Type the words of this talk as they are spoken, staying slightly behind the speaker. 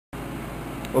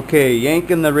Okay,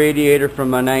 yanking the radiator from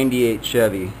my 98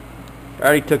 Chevy. I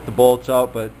already took the bolts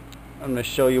out, but I'm going to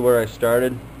show you where I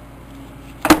started.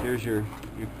 Here's your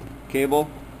cable.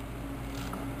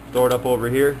 Throw it up over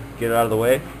here, get it out of the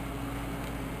way.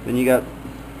 Then you got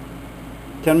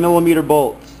 10mm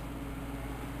bolts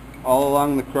all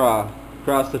along the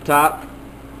across the top.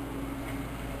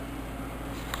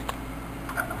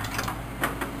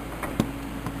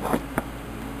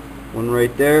 One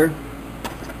right there.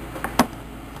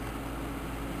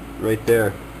 Right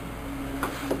there.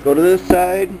 Go to this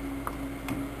side.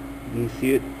 You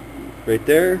see it right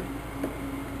there.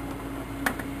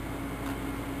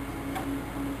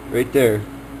 Right there.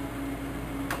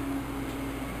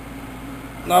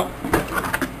 No.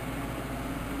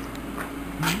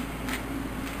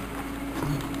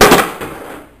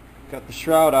 Cut the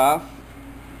shroud off.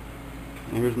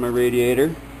 And here's my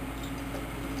radiator.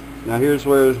 Now here's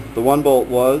where the one bolt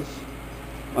was.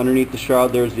 Underneath the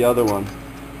shroud there's the other one.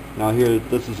 Now here,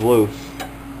 this is loose.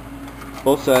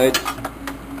 Both sides.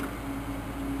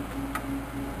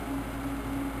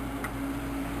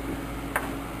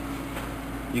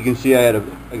 You can see I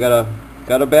got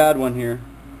a bad one here.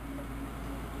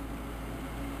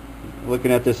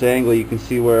 Looking at this angle, you can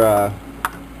see where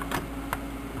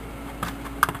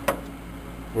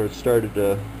it started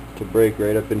to break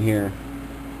right up in here.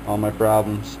 All my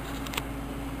problems.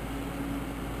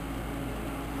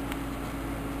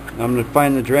 I'm going to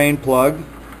find the drain plug.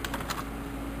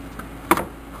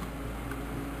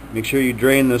 Make sure you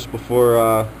drain this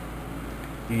before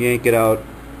you yank it out.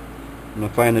 I'm going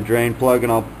to find the drain plug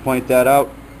and I'll point that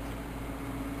out.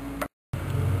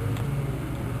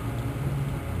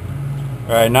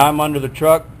 Alright, now I'm under the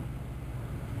truck.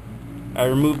 I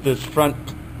removed this front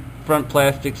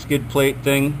plastic skid plate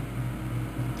thing.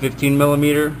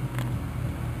 15mm.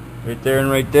 Right there and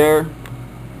right there.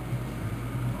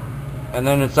 And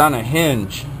then it's on a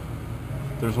hinge.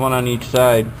 There's one on each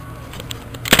side.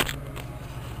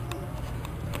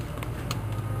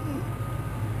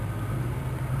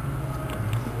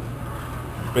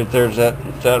 Right there's that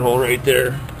hole right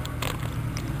there.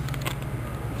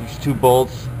 These two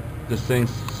bolts. This thing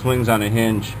swings on a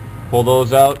hinge. Pull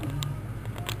those out,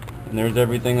 and there's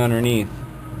everything underneath.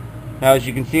 Now, as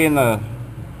you can see in the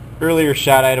earlier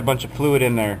shot, I had a bunch of fluid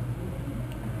in there.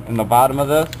 In the bottom of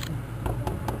this.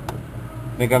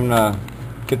 I think I'm going to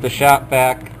get the shop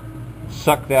vac,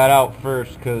 suck that out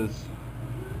first, because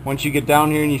once you get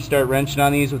down here and you start wrenching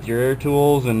on these with your air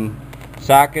tools and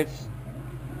sockets,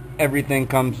 everything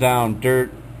comes down.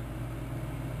 Dirt,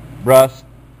 rust,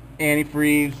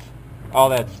 antifreeze, all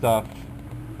that stuff.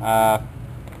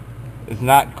 It's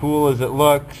not cool as it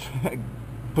looks.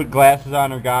 Put glasses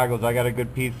on or goggles. I got a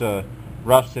good piece of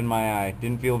rust in my eye.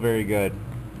 Didn't feel very good.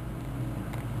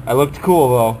 I looked cool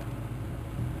though.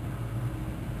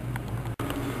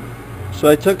 So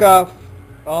I took off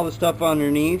all the stuff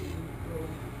underneath,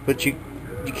 but you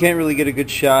can't really get a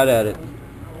good shot at it.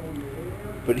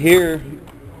 But here,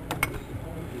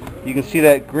 you can see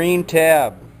that green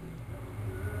tab.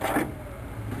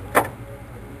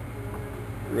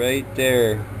 Right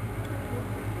there.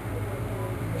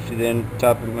 See the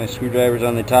top of my screwdriver's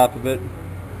on the top of it?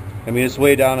 I mean, it's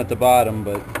way down at the bottom,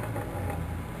 but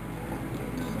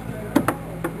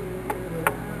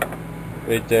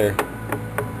right there.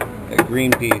 That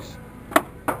green piece.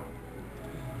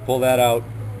 Pull that out.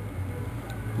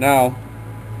 Now,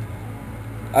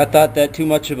 I thought that too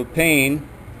much of a pain.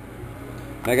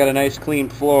 I got a nice clean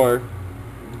floor.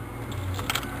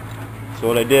 So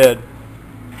what I did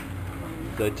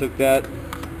is I took that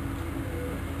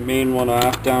main one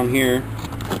off down here.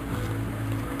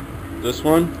 This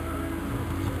one.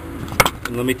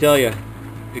 And let me tell you,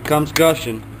 it comes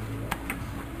gushing.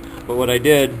 But what I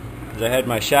did is I had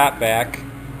my shop vac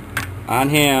on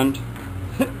hand.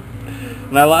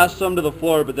 And I lost some to the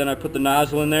floor, but then I put the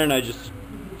nozzle in there and I just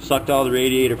sucked all the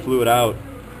radiator fluid out.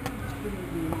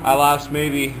 I lost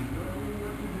maybe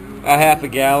a half a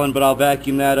gallon, but I'll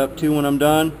vacuum that up too when I'm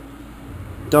done.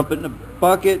 Dump it in a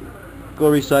bucket, go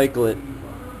recycle it.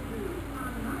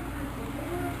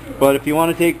 But if you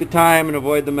want to take the time and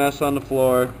avoid the mess on the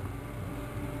floor,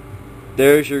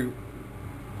 there's your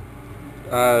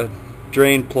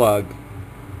drain plug.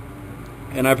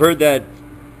 And I've heard that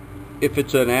if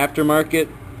it's an aftermarket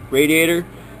radiator,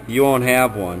 you won't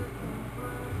have one.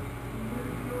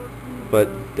 But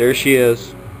there she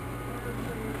is.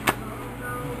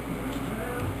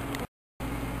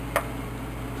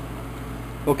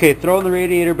 Okay, throw the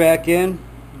radiator back in.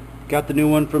 Got the new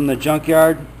one from the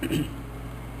junkyard.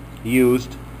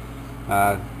 Used.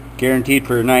 Guaranteed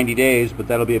for 90 days, but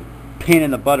that'll be a pain in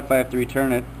the butt if I have to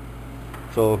return it.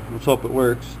 So let's hope it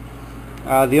works.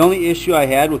 The only issue I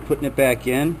had with putting it back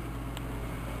in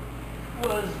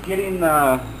was getting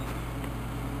the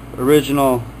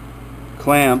original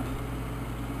clamp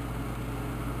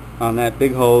on that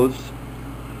big hose.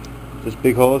 This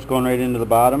big hose going right into the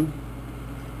bottom.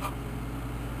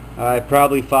 I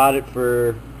probably fought it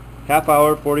for half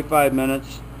hour, 45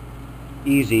 minutes,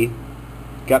 easy.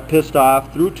 Got pissed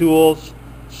off, threw tools,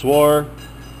 swore.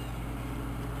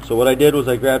 So what I did was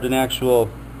I grabbed an actual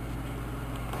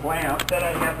clamp that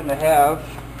I happen to have.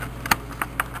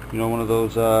 You know, one of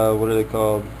those, what are they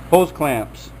called? Hose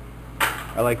clamps.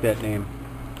 I like that name.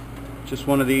 Just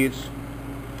one of these.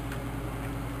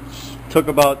 Took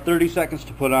about 30 seconds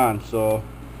to put on, so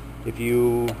if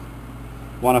you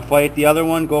want to fight the other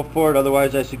one, go for it.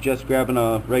 Otherwise, I suggest grabbing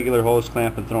a regular hose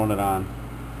clamp and throwing it on.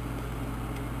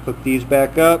 Hook these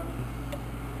back up.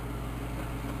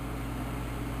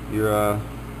 Your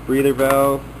breather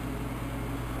valve.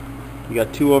 You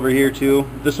got two over here too.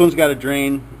 This one's got a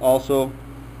drain also,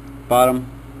 bottom.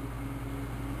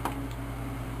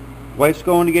 Wife's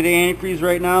going to get antifreeze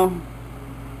right now.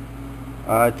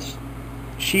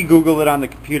 She Googled it on the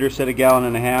computer, said 1.5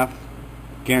 gallons.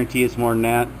 Guarantee it's more than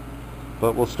that.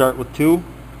 But we'll start with 2.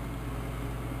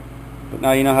 But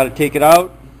now you know how to take it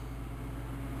out.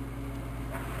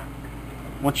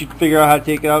 Once you figure out how to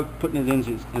take it out, putting it in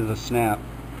is a snap.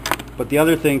 But the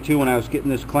other thing too, when I was getting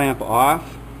this clamp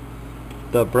off,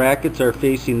 the brackets are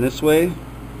facing this way.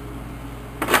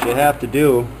 What you have to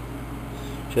do,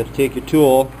 you have to take your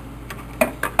tool,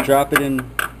 drop it in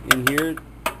here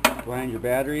behind your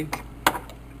battery,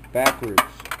 backwards,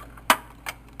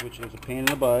 which is a pain in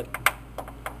the butt.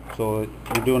 So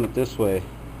you're doing it this way.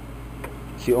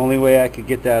 It's the only way I could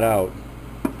get that out.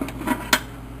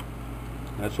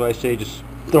 That's why I say just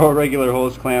throw a regular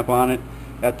hose clamp on it.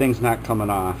 That thing's not coming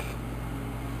off.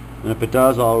 And if it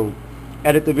does, I'll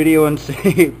edit the video and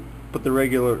say put the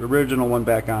original one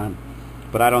back on.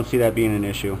 But I don't see that being an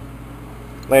issue.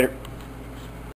 Later.